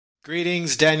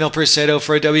Greetings, Daniel Percedo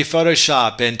for Adobe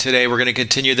Photoshop, and today we're going to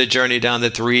continue the journey down the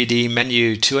 3D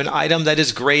menu to an item that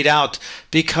is grayed out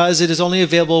because it is only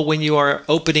available when you are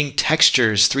opening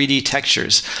textures, 3D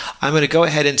textures. I'm going to go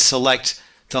ahead and select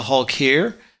the Hulk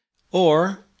here,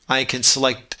 or I can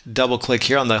select double click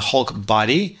here on the Hulk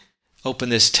body, open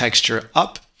this texture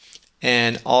up,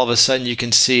 and all of a sudden you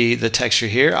can see the texture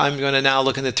here. I'm going to now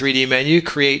look in the 3D menu,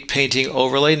 create painting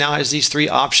overlay. Now it has these three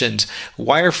options.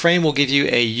 Wireframe will give you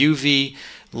a UV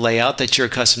layout that you're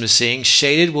accustomed to seeing.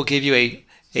 Shaded will give you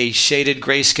a shaded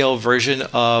grayscale version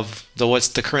of what's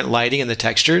the current lighting and the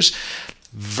textures.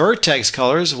 Vertex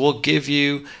Colors will give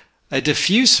you a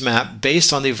diffuse map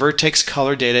based on the vertex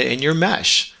color data in your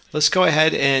mesh. Let's go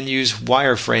ahead and use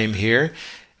wireframe here.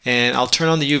 And I'll turn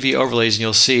on the UV overlays and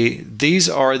you'll see these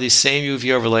are the same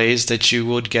UV overlays that you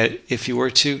would get if you were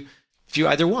to view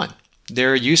either one.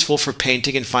 They're useful for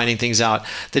painting and finding things out.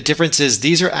 The difference is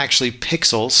these are actually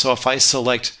pixels, so if I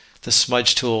select the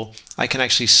smudge tool, I can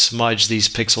actually smudge these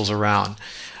pixels around.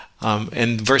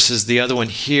 And versus the other one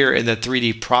here in the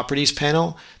 3D properties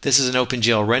panel, this is an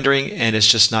OpenGL rendering and it's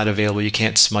just not available. You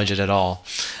can't smudge it at all.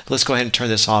 Let's go ahead and turn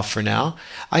this off for now.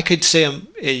 I could say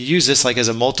use this like as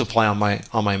a multiply on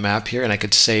my map here, and I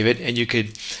could save it, and you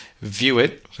could view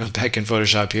it. I'm back in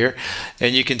Photoshop here,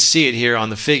 and you can see it here on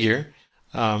the figure.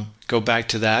 Go back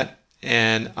to that,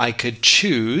 and I could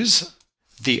choose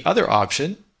the other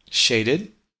option,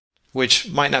 shaded, which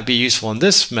might not be useful in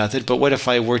this method, but what if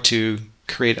I were to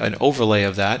create an overlay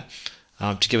of that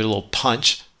to give it a little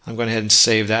punch? I'm going to go ahead and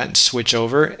save that and switch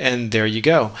over, and there you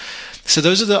go. So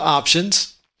those are the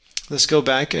options. Let's go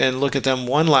back and look at them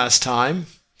one last time.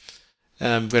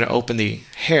 I'm going to open the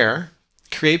hair,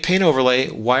 create paint overlay,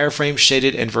 wireframe,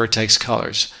 shaded, and vertex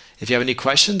colors. If you have any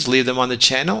questions, leave them on the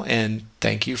channel, and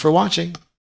thank you for watching.